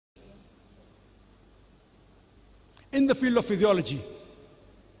In the field of physiology,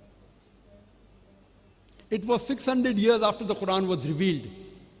 it was 600 years after the Quran was revealed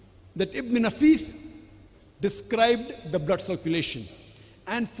that Ibn Nafis described the blood circulation.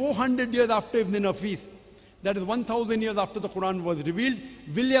 And 400 years after Ibn Nafis, that is 1000 years after the Quran was revealed,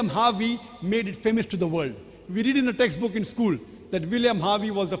 William Harvey made it famous to the world. We read in a textbook in school that William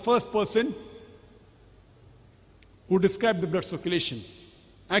Harvey was the first person who described the blood circulation.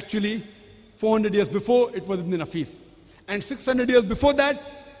 Actually, 400 years before, it was Ibn Nafis. And 600 years before that,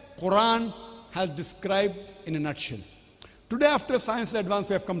 Quran has described in a nutshell. Today, after science advance,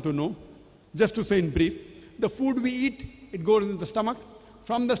 we have come to know, just to say in brief, the food we eat, it goes into the stomach.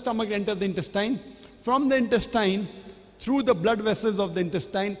 From the stomach, it enters the intestine. From the intestine, through the blood vessels of the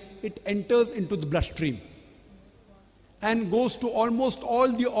intestine, it enters into the bloodstream and goes to almost all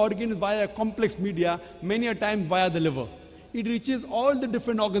the organs via complex media, many a time via the liver. It reaches all the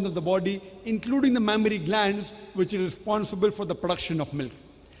different organs of the body, including the mammary glands, which is responsible for the production of milk.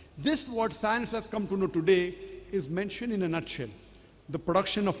 This, what science has come to know today, is mentioned in a nutshell. The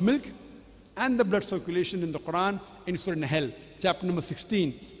production of milk and the blood circulation in the Quran, in Surah Nahl, chapter number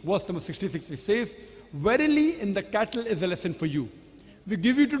 16, verse number 66, it says, "Verily in the cattle is a lesson for you. We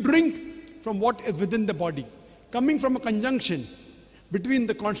give you to drink from what is within the body," coming from a conjunction between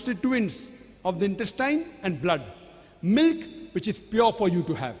the constituents of the intestine and blood. Milk which is pure for you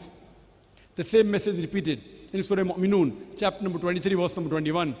to have. The same message repeated in Surah Mu'minun, chapter number 23, verse number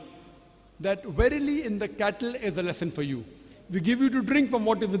 21, that verily in the cattle is a lesson for you. We give you to drink from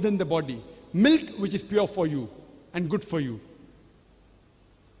what is within the body. Milk which is pure for you and good for you.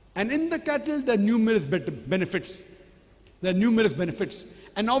 And in the cattle there are numerous benefits. There are numerous benefits.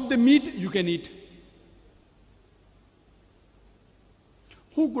 And of the meat you can eat.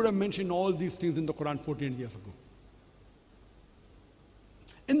 Who could have mentioned all these things in the Quran 14 years ago?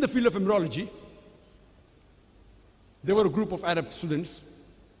 In the field of embryology, there were a group of Arab students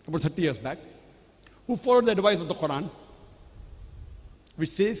about 30 years back who followed the advice of the Quran,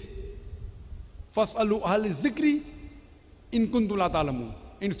 which says, "Fas'alu ahli zikri in kuntum la ta'lamun."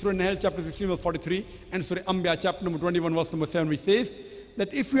 In Surah Nahl, chapter 16, verse 43, and Surah Anbiya, chapter number 21, verse number 7, which says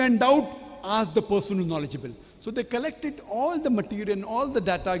that if you are in doubt, ask the person who is knowledgeable. So they collected all the material and all the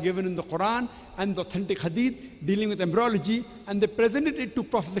data given in the Quran and the authentic hadith dealing with embryology, and they presented it to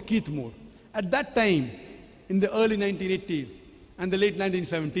Professor Keith Moore. At that time, in the early 1980s and the late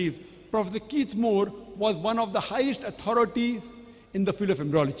 1970s, Professor Keith Moore was one of the highest authorities in the field of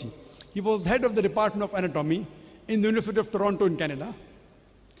embryology. He was head of the Department of Anatomy in the University of Toronto in Canada.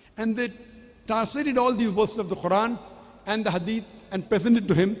 And they translated all these verses of the Quran and the hadith and presented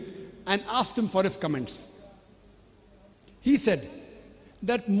to him and asked him for his comments. He said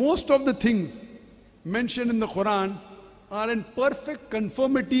that most of the things mentioned in the Quran are in perfect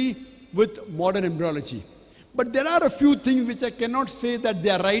conformity with modern embryology. But there are a few things which I cannot say that they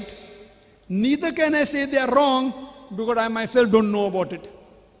are right. Neither can I say they are wrong because I myself don't know about it.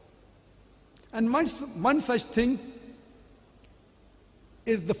 And one such thing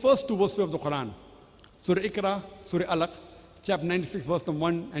is the first two verses of the Quran. Surah Iqra, Surah Alaq, chapter 96, verse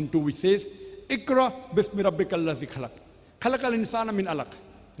 1 and 2, which says, "Iqra bismi rabbika allazi khalaq. Khalaqal insana min alaq."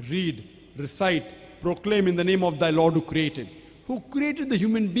 Read, recite, proclaim in the name of thy Lord who created the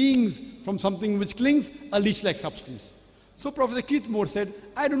human beings from something which clings, a leech-like substance. So Professor Keith Moore said,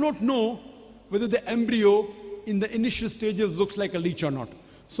 I do not know whether the embryo in the initial stages looks like a leech or not.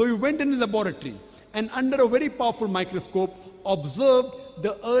 So he went in the laboratory and under a very powerful microscope observed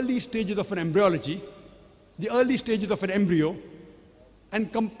the early stages of an embryology, the early stages of an embryo,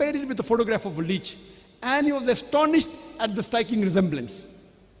 and compared it with a photograph of a leech. And he was astonished at the striking resemblance.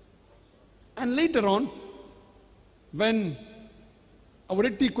 And later on, when a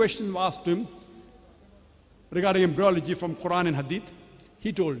variety question was asked him regarding embryology from Quran and Hadith,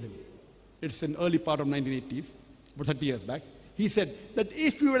 he told him, it's an early part of 1980s, about 30 years back, he said that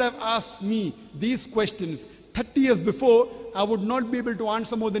if you would have asked me these questions 30 years before, I would not be able to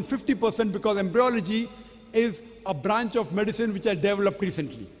answer more than 50% because embryology is a branch of medicine which I developed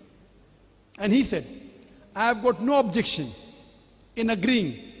recently. And he said, I have got no objection in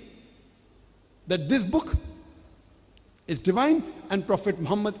agreeing that this book is divine and Prophet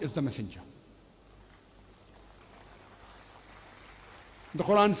Muhammad is the messenger. The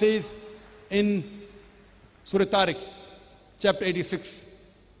Quran says in Surah Tariq, chapter 86,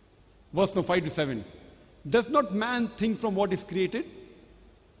 verse 5 to 7, does not man think from what is created?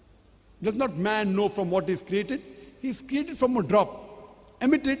 Does not man know from what is created? He is created from a drop,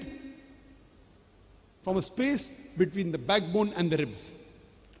 emitted from a space between the backbone and the ribs.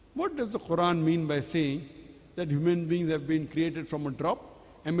 What does the Quran mean by saying that human beings have been created from a drop,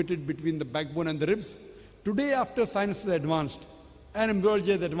 emitted between the backbone and the ribs? Today, after science is advanced and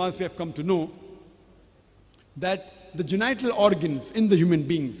embryology is advanced, we have come to know that the genital organs in the human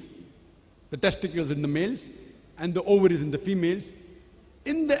beings, the testicles in the males and the ovaries in the females,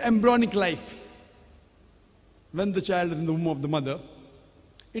 in the embryonic life, when the child is in the womb of the mother,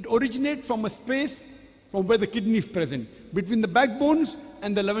 it originates from a space from where the kidney is present, between the backbones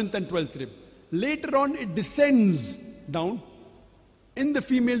and the 11th and 12th rib. Later on, it descends down. In the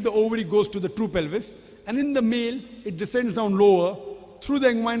female, the ovary goes to the true pelvis, and in the male, it descends down lower through the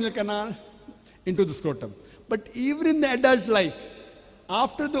inguinal canal into the scrotum. But even in the adult life,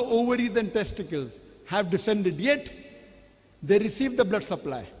 after the ovaries and testicles have descended, yet they receive the blood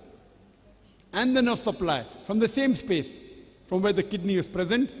supply and the nerve supply from the same space from where the kidney is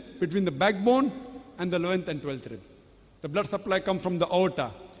present, between the backbone and the 11th and 12th rib. The blood supply comes from the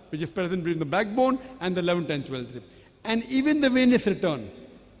aorta, which is present between the backbone and the 11th and 12th rib. And even the venous return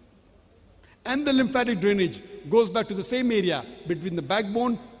and the lymphatic drainage goes back to the same area between the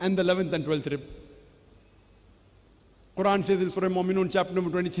backbone and the 11th and 12th rib. Quran says in Surah Mu'minun, chapter number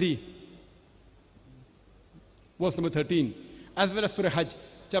 23, verse number 13, as well as Surah Hajj,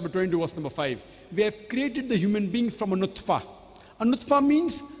 chapter 22, verse number 5. We have created the human beings from a nutfa. A nutfa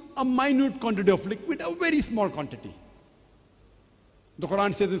means a minute quantity of liquid, a very small quantity. The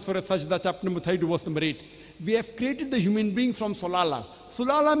Quran says in Surah Sajda, chapter number 32, verse number 8, we have created the human beings from sulala.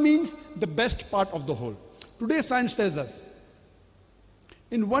 Sulala means the best part of the whole. Today science tells us,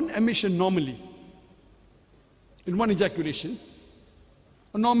 in one emission normally, in one ejaculation,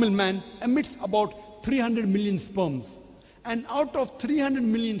 a normal man emits about 300 million sperms. And out of 300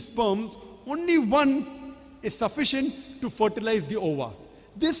 million sperms, only one is sufficient to fertilize the ova.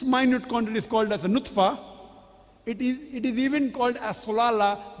 This minute quantity is called as a nutfa. It is even called as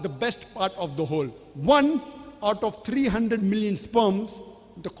sulala, the best part of the whole. One out of 300 million sperms,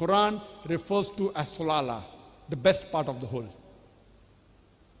 the Quran refers to as sulala, the best part of the whole.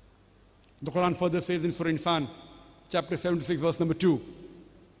 The Quran further says in Surah Insan, chapter 76, verse number 2,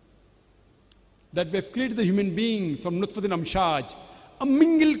 that we have created the human being from nutfatin amshaj, a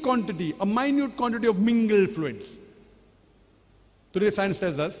mingled quantity, a minute quantity of mingled fluids. Today science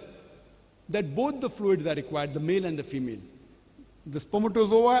tells us that both the fluids are required, the male and the female. The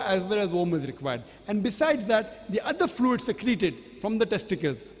spermatozoa as well as ovum is required. And besides that, the other fluids secreted from the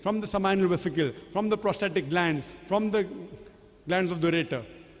testicles, from the seminal vesicle, from the prostatic glands, from the glands of the ureter,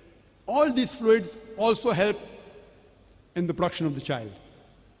 all these fluids also help in the production of the child.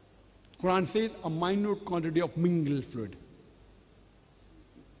 Quran says a minute quantity of mingled fluid.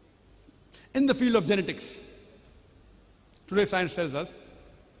 In the field of genetics, today science tells us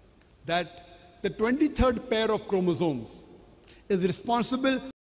that the 23rd pair of chromosomes is responsible